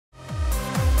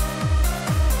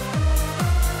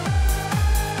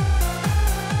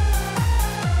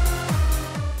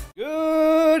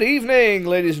Good evening,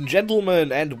 ladies and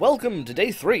gentlemen, and welcome to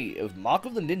day 3 of Mark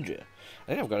of the Ninja. I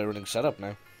think I've got everything set up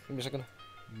now. Give me a second.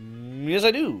 Yes, I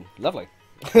do. Lovely.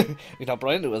 We can hop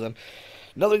right into it then.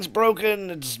 Nothing's broken.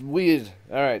 It's weird.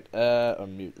 Alright,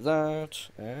 unmute that,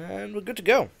 and we're good to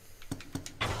go.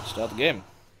 Start the game.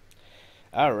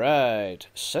 Alright,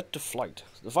 set to flight.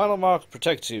 The final mark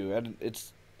protects you, and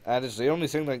it's the only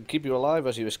thing that can keep you alive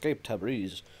as you escape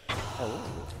Tabriz.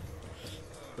 Oh.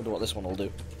 Wonder what this one will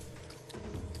do.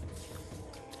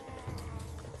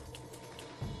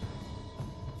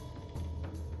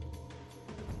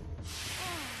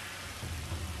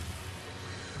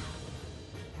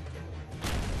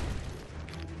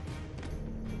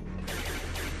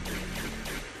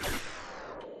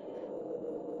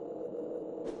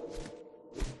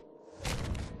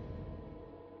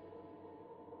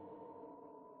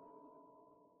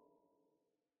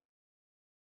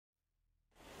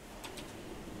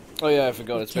 Oh yeah, I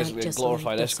forgot. It's basically a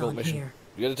glorified escort mission. Here.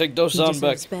 You gotta take Dosan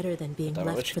back. It's better than being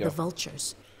left for the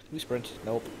vultures. Can we sprint?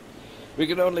 Nope. We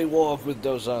can only walk with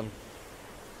Dosan.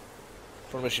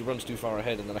 Promise she runs too far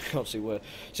ahead, and then I can't see where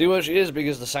she is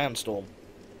because of the sandstorm.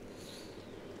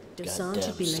 Dosan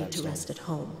should be laid to rest at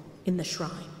home in the shrine.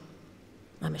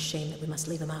 I'm ashamed that we must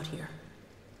leave him out here.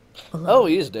 Alone. Oh,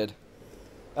 he is dead.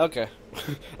 Okay.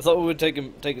 I thought we were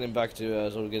taking him back to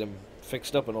sort of get him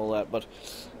fixed up and all that, but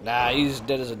nah, he's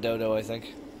dead as a dodo, I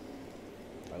think.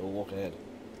 I will walk ahead.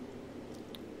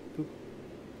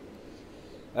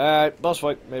 Alright, boss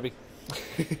fight, maybe.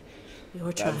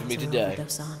 Your trials are over,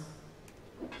 Dosan.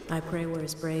 I pray we're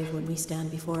as brave when we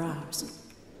stand before ours.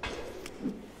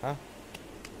 Huh?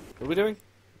 What are we doing?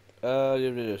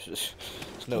 It's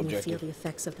no objective. Can you feel the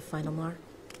effects of the final mark?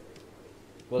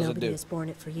 What does it do? Nobody has borne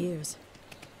it for years.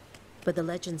 But the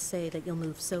legends say that you'll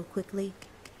move so quickly,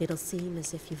 it'll seem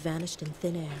as if you vanished in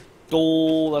thin air.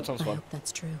 Oh, that sounds fun. I hope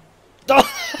that's true. I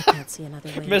can't see another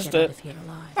way to get out of here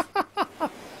alive.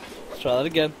 Let's try that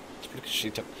again.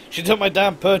 She took my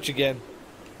damn perch again.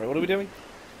 Right, what are we doing?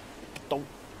 Don't.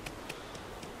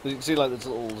 You can see like there's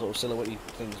little sort of silhouette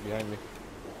things behind me.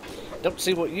 Don't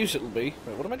see what use it'll be.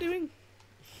 Wait, what am I doing?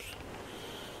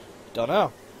 Don't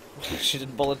know. She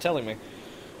didn't bother telling me.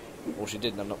 Or she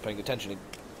did and I'm not paying attention. I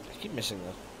keep missing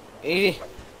that.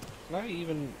 Can I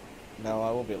even... No,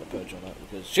 I won't be able to perch on that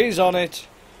because she's on it!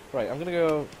 Right, I'm gonna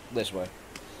go this way.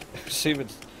 See if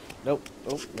it's... Nope.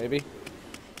 Oh, maybe.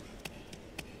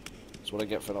 That's what I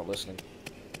get for not listening.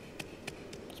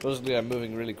 Supposedly I'm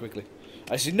moving really quickly.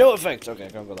 I see no effect! Okay, I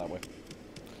can't go that way.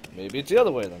 Maybe it's the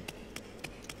other way then.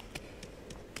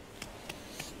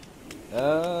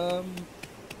 Or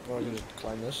I can just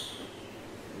climb this.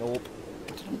 Nope.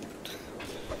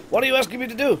 What are you asking me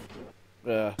to do?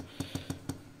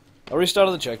 I'll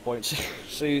restart the checkpoint.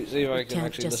 see if I can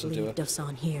actually listen to her.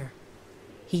 Dosan here.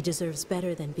 He deserves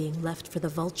better than being left for the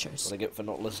vultures. What I get for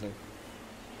not listening.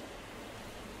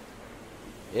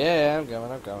 Yeah, I'm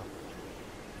going.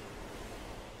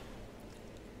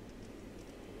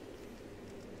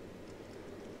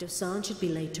 Dosan should be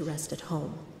laid to rest at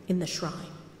home, in the shrine.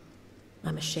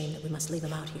 I'm ashamed that we must leave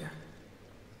him out here.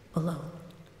 Alone.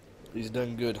 He's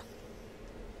done good.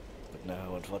 But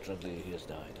now, unfortunately, he has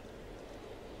died.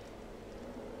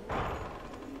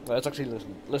 Let's actually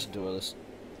listen to her this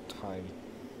time.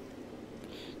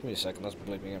 Give me a second, that's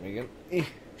bleeping at me again.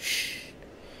 Shh.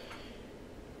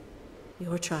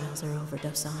 Your trials are over,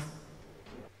 Dosan.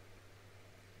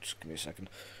 Just give me a second.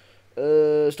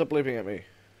 Stop bleeping at me.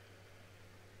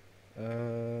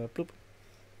 Bloop.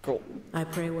 Cool. I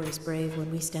pray we're as brave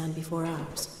when we stand before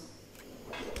ours.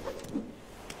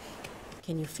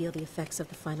 Can you feel the effects of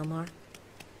the final mark?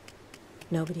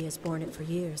 Nobody has borne it for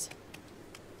years.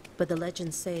 But the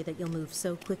legends say that you'll move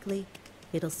so quickly,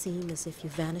 it'll seem as if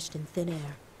you vanished in thin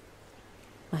air.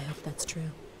 I hope that's true.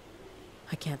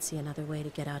 I can't see another way to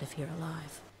get out of here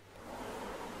alive.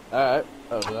 Alright.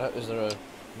 Oh, is there a...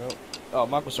 No. Oh,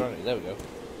 Mark was Serenity. There we go.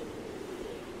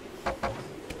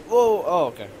 Whoa! Oh,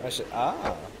 okay. I see.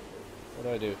 Ah! What do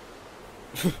I do?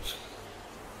 Is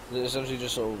it essentially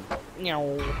just sort of...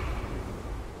 Meow.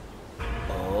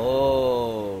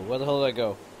 Oh! Where the hell did I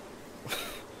go?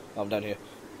 Oh, I'm down here.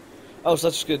 Oh, so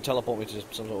that's just gonna teleport me to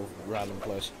some sort of random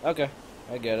place. Okay,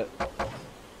 I get it.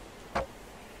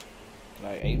 Can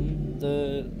I aim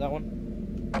that one?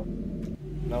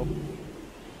 No.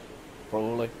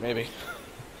 Probably, maybe.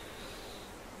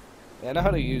 Yeah, I know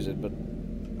how to use it, but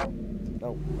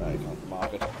no, I can't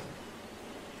mark it.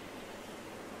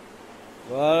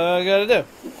 What am I gonna do?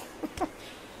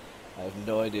 I have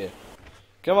no idea.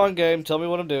 Come on, game, tell me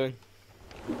what I'm doing.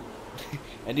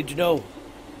 I need to know.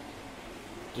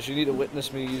 Does she need to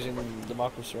witness me using the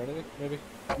Mark of Serenity, maybe?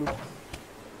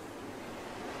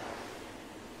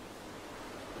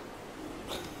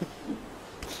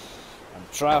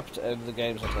 trapped, and the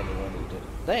game's not telling me when you did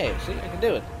it. There, see, I can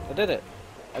do it. I did it.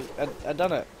 I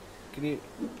done it. Can you...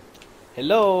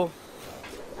 Hello?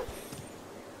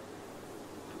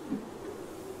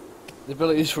 The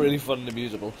ability is really fun and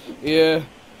amusable. Yeah.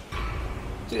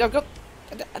 See, I've got...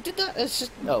 I did that. It's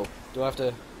just... Oh, do I have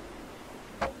to...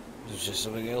 There's just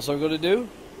something else I've got to do?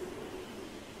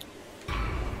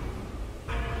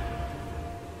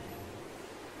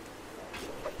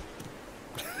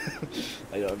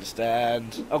 I don't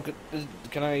understand. Oh,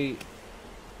 can I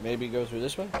maybe go through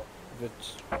this way? If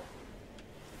it's...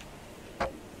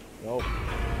 Nope.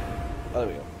 Oh, there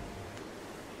we go.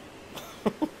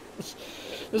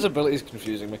 This ability is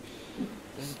confusing me.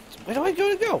 Where do I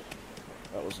go?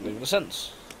 That wasn't even a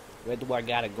sentence. Where do I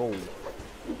gotta go?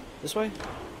 This way?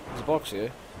 There's a box here.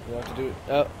 Do I have to do it?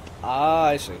 Oh,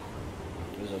 I see.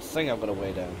 There's a thing I've got to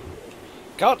weigh down.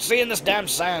 Can't see in this damn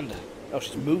sand! Oh,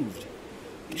 she's moved.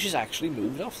 She's actually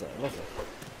moved off there. Lovely.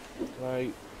 Can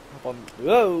I hop on?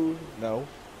 Whoa! No.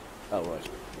 Oh, right. We'll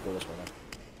go this way now.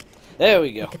 There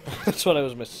we go. That's what I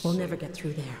was missing. We'll never get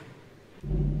through there.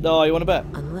 No, you want to bet?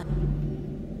 Unless...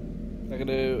 I can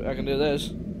do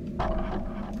this.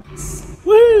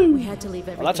 Woo! We had to leave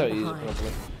everything Well, that's how you use it, behind,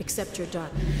 hopefully. except your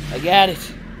daughter. I got it.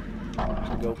 So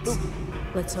go. Boop.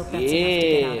 Let's hope that's enough to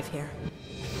get out of here.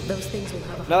 Those things will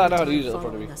have a No, I hard know how to time use it, following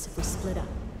probably. us if we split up.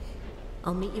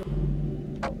 I'll meet you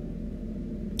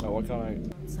Oh, why can't I?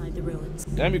 outside the ruins.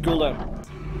 Damn, you cool down.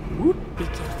 Be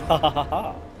careful. Ha ha ha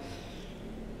ha.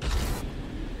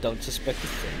 Don't suspect a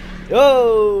thing.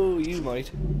 Oh, you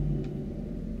might. Oh,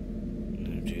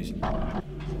 jeez.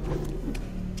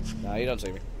 Nah, you don't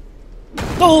see me.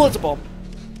 Oh, that's a bomb.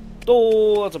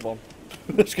 Oh, that's a bomb.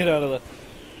 Let's get out of there.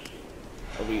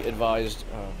 I'll be advised.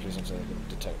 Oh, please don't say they can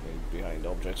detect me behind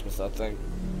objects with that thing.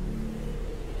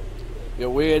 Your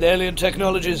weird alien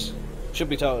technologies should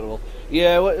be targetable.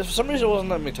 Yeah, well, for some reason it wasn't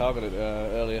letting me target it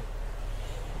earlier.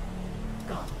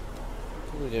 What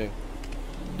are we doing?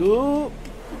 Oh,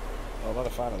 I'm not a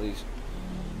fan of these.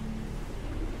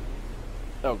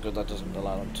 Oh, good, that doesn't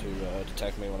allow them to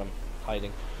detect me when I'm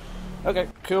hiding. Okay,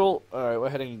 cool. Alright, we're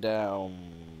heading down,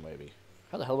 maybe.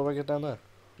 How the hell do I get down there?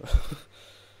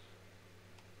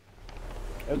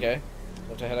 Okay,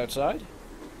 have to head outside?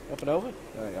 Up and over?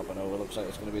 Alright, up and over looks like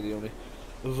it's going to be the only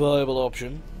viable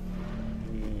option.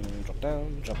 Drop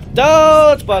down, drop down!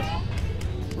 Oh, it's bad!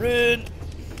 Run!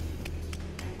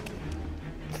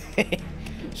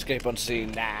 Escape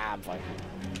unseen. Nah, I'm fine.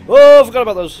 Oh, I forgot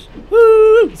about those.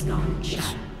 Woo! Let's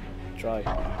try.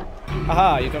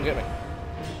 Aha, you can't get me.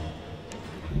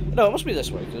 No, it must be this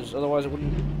way, because otherwise it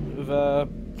wouldn't have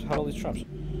had all these traps.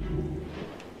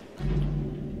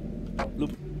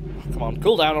 Loop. Come on,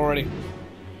 cool down already.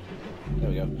 There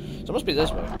we go. So it must be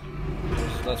this way.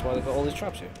 That's why they've got all these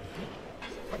traps here.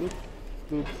 Boop,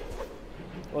 boop.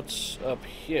 What's up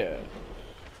here?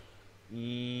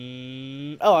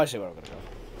 Oh, I see where I'm gonna go.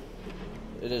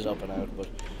 It is up and out, but...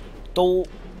 Oh,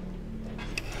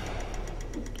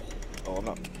 I'm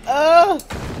not... Ah!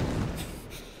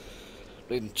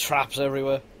 Bleeding traps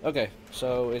everywhere. Okay,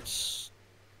 so it's...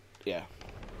 Yeah.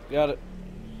 Got it.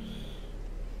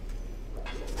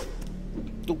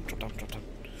 Oh, drop down, drop down.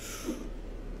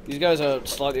 These guys are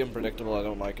slightly unpredictable, I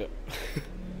don't like it.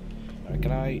 Alright,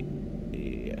 can I...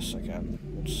 Yes, I can.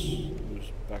 Let's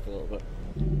move back a little bit.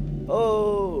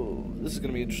 Oh, this is going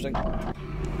to be interesting.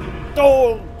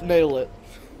 Oh, nail it.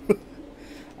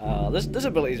 This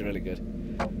ability is really good.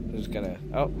 It's gonna...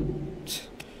 Oh, it's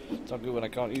not good when I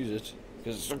can't use it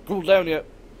because it's not cooled down yet.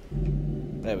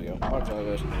 There we go. Mark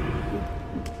target.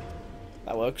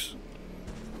 That works.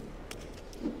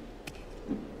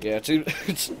 Yeah, it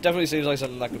definitely seems like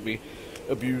something that could be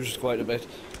abused quite a bit.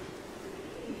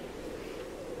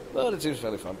 But it seems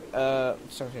fairly fun.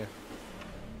 What's down here?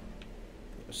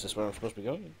 Is this where I'm supposed to be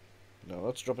going? No,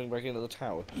 that's dropping back into the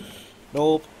tower.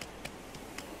 Nope.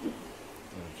 Oh,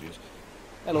 jeez.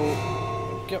 Hello.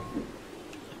 Thank you.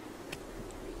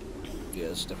 Yeah,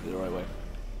 that's definitely the right way.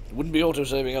 It wouldn't be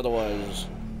auto-saving otherwise.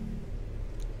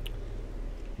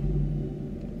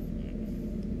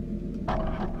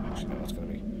 Actually, no, that's gonna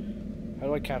be... How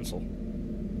do I cancel?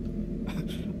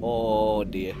 Oh,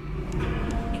 dear.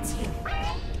 It's you.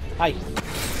 Hi.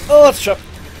 Oh, that's a trap.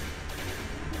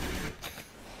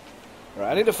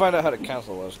 Right, I need to find out how to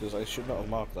cancel those, because I should not have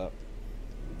marked that.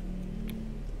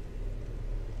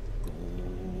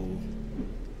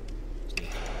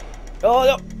 Oh,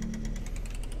 no!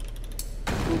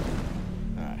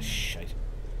 Ah, shite.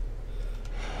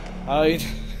 Hide.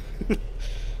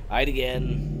 Hide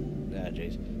again. Ah,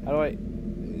 jeez. How do I...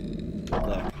 Up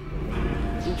there.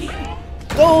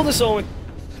 Oh, they saw me!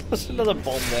 There's another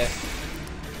bomb there.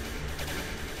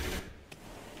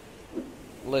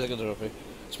 laser gun trophy.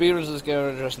 Speedruns of this game are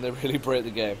interesting, they really break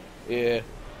the game. Yeah.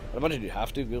 I imagine you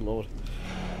have to, good lord.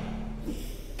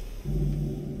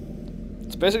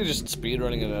 It's basically just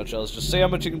speedrunning in a nutshell. It's just see how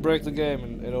much you can break the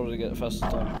game in order to get the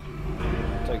fastest time.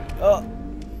 It's like, oh!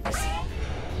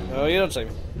 No, you don't see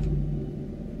me.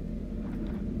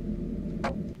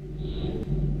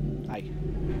 Hi.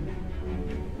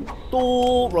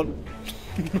 Don't run.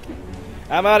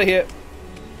 I'm out of here.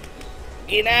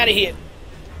 Get out of here.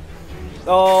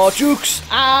 Oh, jukes!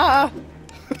 Ah!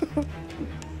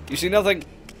 You see nothing.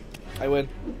 I win.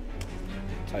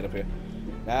 Tied up here.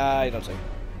 Nah, you don't see.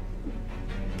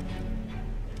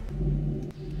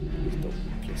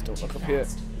 Please don't look up here.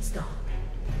 Please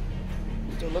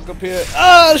don't look up here.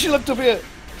 Ah, she looked up here!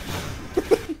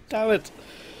 Damn it.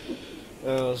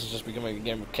 Oh, this is just becoming a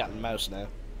game of cat and mouse now.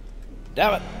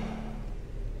 Damn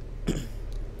it!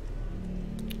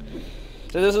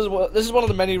 So this is one of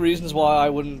the many reasons why I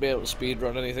wouldn't be able to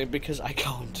speedrun anything, because I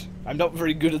can't. I'm not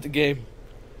very good at the game.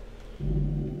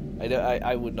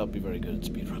 I would not be very good at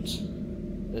speedruns.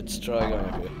 Let's try going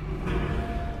up here.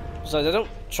 Besides, I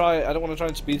don't want to try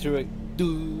and speed through it.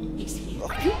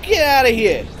 Oh, you get out of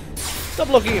here! Stop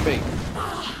looking at me!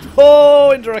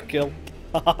 Oh, indirect kill.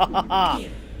 Ah!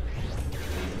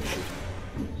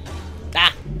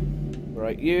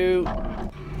 Right, you.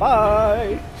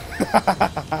 Bye!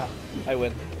 I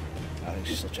win. I think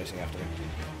she's still chasing after me.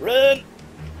 Run!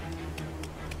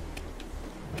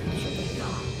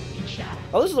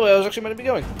 Oh, this is the way I was actually meant to be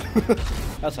going.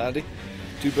 That's handy.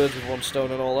 2 birds with 1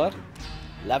 stone and all that.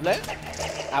 Lovely.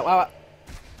 Ow, ow, ow.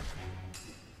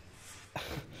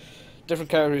 Different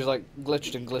categories like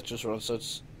glitched and glitchless run, so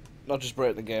it's not just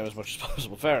break the game as much as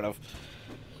possible. Fair enough.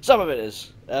 Some of it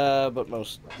is, but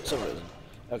some of it isn't.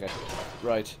 Okay,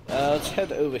 right. Let's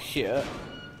head over here.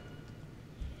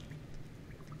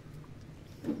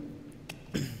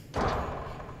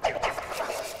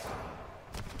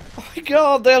 Oh my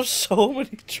god, they have so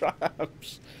many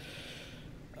traps.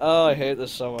 Oh, I hate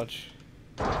this so much.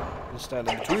 You stand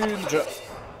in between the traps.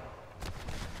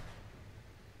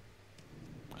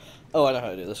 Oh, I know how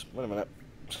to do this. Wait a minute.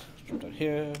 Drop down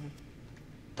here.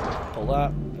 Pull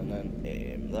that, and then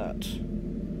aim that.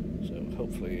 So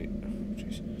hopefully...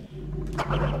 Jeez.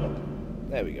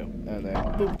 There we go. And then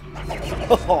boop.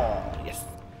 Oh, yes.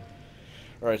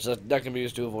 Alright, so that can be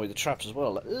used to avoid the traps as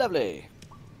well. Lovely.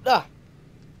 Ah!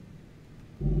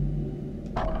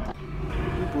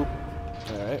 Boop, boop.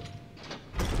 Alright.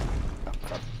 Oh,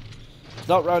 crap. It's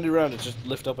not roundy round, it's just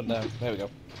lift up and down. There we go.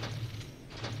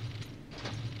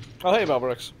 Oh, hey,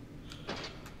 Balbrix.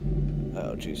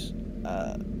 Oh, jeez.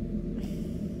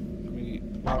 Can we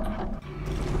mark?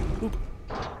 Oop.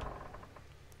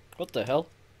 What the hell?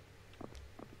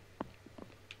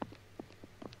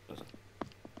 Is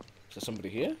there somebody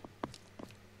here?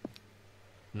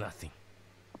 Nothing.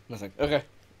 Nothing. Okay.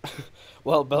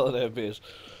 Well, Belladere appears.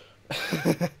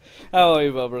 How are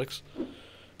you, Balbrix?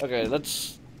 Okay,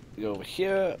 let's go over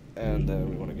here, and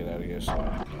we want to get out of here, so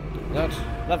I'll do that.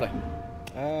 Lovely.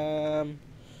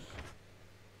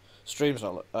 Stream's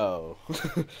not. Oh,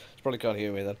 it's probably can't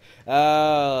hear me then.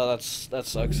 That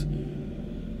sucks.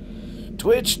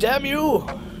 Twitch, damn you!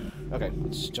 Okay,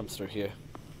 let's jump through here.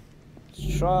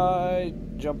 Let's try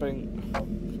jumping.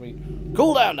 Can we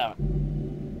cool down now?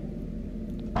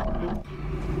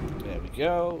 There we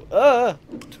go.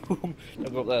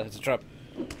 Don't go up there. It's a trap.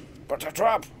 But a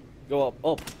trap. Go up.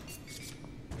 Up.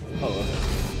 Oh. Okay.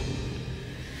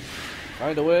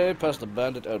 Find a way past the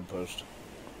bandit outpost.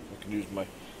 I can use my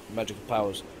magical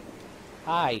powers.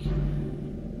 Hi.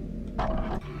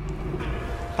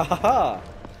 Ha ha ha!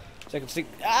 Second stick.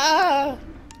 Ah!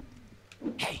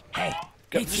 Hey,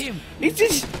 it's him.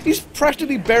 He's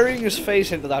practically burying his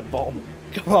face into that bomb.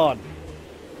 Come on.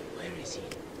 Where is he?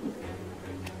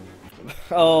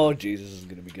 Oh, Jesus, this is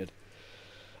gonna be good.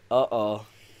 Uh-oh.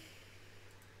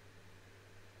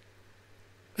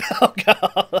 Oh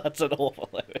god, that's an awful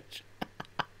image.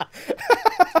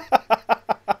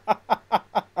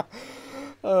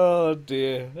 Oh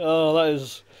dear. Oh,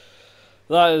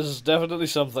 that is definitely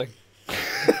something.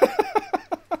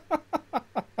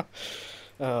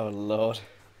 Oh lord.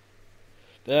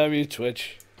 Damn you,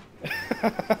 Twitch.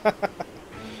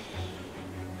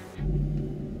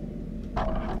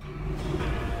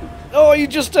 Oh, you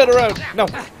just turned around. No.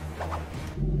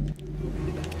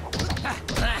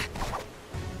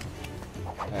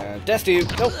 Death to you.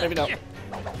 Nope, maybe not.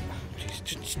 Jeez,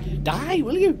 just die,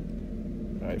 will you?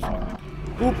 Alright, fine.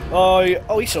 Oop.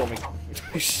 Oh, he saw me.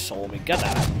 He saw me. Get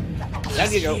out.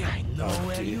 Down you go. I know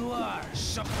where you are.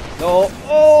 No.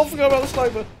 Oh, I forgot about the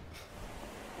sniper.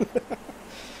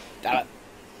 Damn it.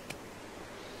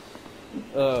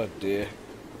 Oh, dear.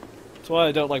 why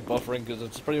I don't like buffering, because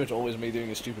it's pretty much always me doing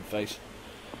a stupid face.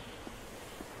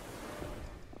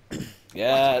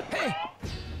 Yeah.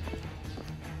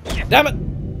 Damn it!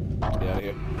 Let's get out of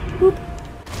here. Boop.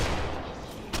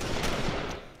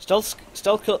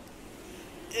 Stealth kill.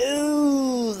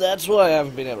 Ew, that's why I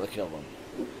haven't been able to kill them.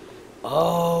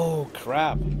 Oh,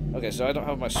 crap. Okay, so I don't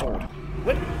have my sword.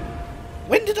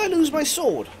 When did I lose my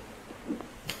sword?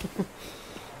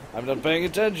 I'm not paying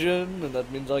attention, and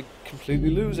that means I completely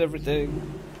lose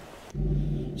everything.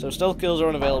 So stealth kills are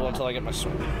unavailable until I get my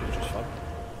sword, which is fun.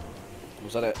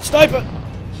 Was that it? Sniper!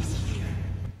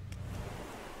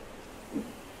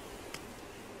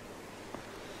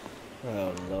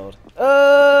 Oh, Lord.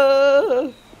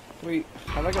 Wait,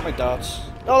 how do I get my darts?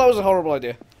 Oh, that was a horrible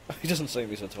idea. He doesn't see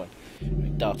me, so it's fine.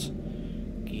 Right, darts.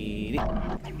 Get it.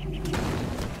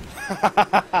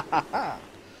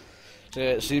 So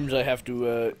it seems I have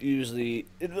to use the...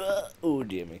 oh,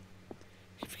 dear me.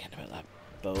 Keep forgetting about that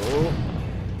bow.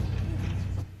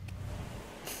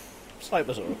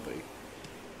 Snipers are OP.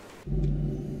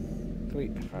 Can we...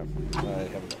 I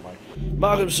haven't got mine.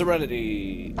 Mark of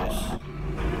Serenity. Yes.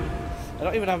 I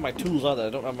don't even have my tools either. I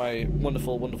don't have my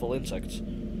wonderful, wonderful insects.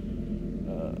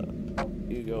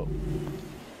 Here you go.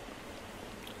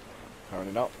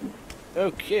 Apparently not.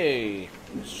 Okay.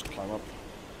 Let's just climb up.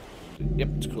 Yep,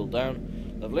 it's cooled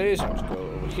down. Lovely. So let's go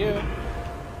over here.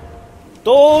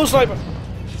 Oh, sniper!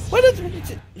 Why did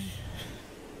it?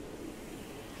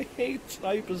 I hate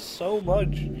snipers so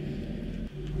much.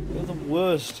 They're the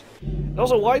worst. And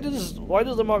also, why does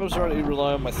the Mark of Serenity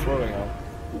rely on my throwing arm?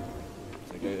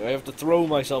 I have to throw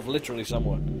myself literally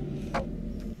somewhere.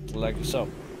 Like so.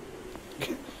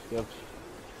 Yep.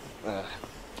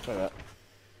 Try that.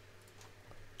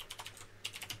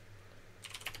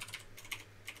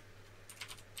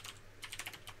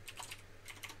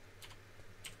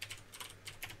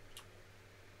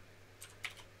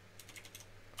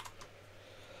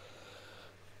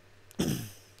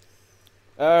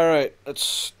 Alright,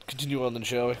 let's continue on then,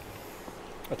 shall we?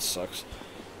 That sucks.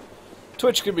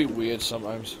 Twitch can be weird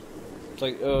sometimes. It's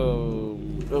like, oh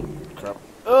crap.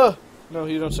 No,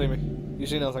 you don't see me. You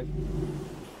see nothing.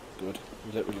 Good.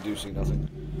 You literally do see nothing.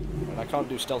 And I can't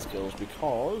do stealth kills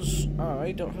because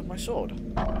I don't have my sword.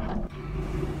 I'll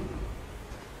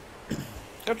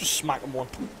just smack him one.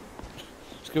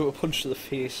 Just give him a punch to the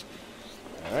face.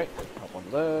 Alright, hop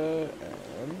one there,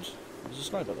 and there's a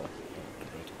sniper there. Oh,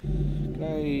 great. Can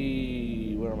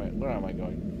I... Where am I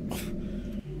going?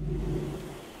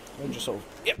 And just sort of,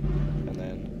 yep, and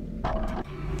then,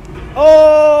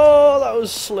 oh, that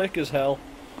was slick as hell.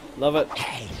 Love it.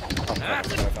 Hey, Oh, crap, I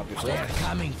can't do they're slick.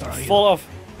 coming for you. Fall off.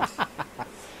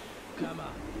 Come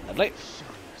on. Lovely. Show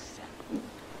yourself.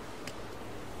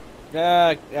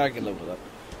 Yeah, I can live with that.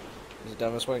 Is it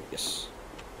down this way? Yes.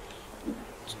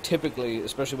 It's typically,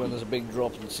 especially when there's a big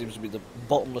drop, it seems to be the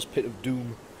bottomless pit of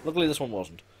doom. Luckily, this one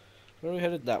wasn't. Where are we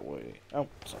headed? That way. Oh,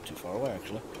 it's not too far away,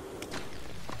 actually.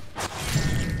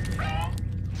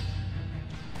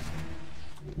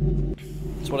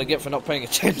 That's what I get for not paying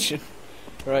attention.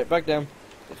 Alright, back down.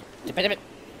 There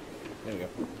we go.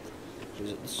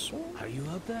 Is it this one? Are you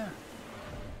up there?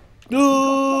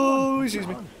 No, he sees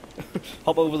me.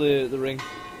 Hop over the ring.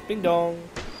 Bing dong.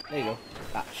 There you go.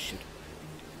 Ah, shoot.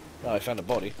 Oh, I found a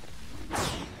body.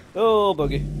 Oh,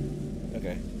 buggy.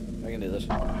 Okay, I can do this.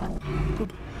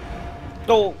 Boop.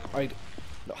 Oh, hide.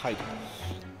 No, hide.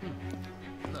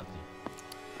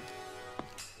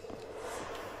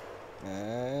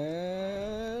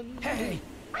 And... Hey!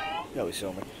 No, he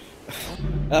saw me.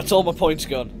 That's all my points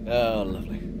gone. Oh,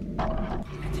 lovely.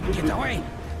 Get away!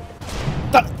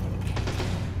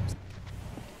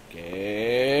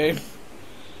 Okay.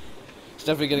 It's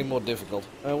definitely getting more difficult.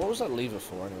 What was that lever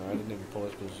for anyway? I didn't even pull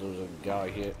it because there was a guy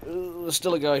here. There's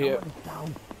still a guy here.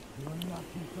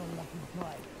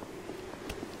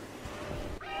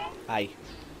 Hi.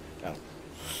 Oh.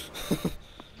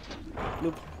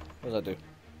 Bloop. What does that do?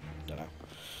 Don't know.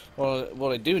 Well,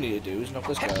 what I do need to do is knock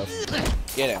this guy off.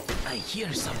 Get out. I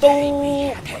hear something.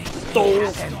 Oh!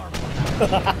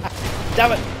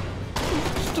 Damn it!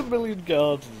 Just a million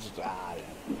guards. Ah,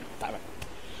 damn it.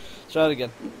 Let's try it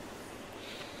again.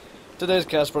 Today's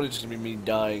cast probably just gonna be me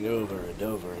dying over and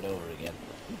over and over again.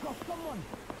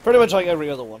 Pretty much like every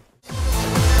other one.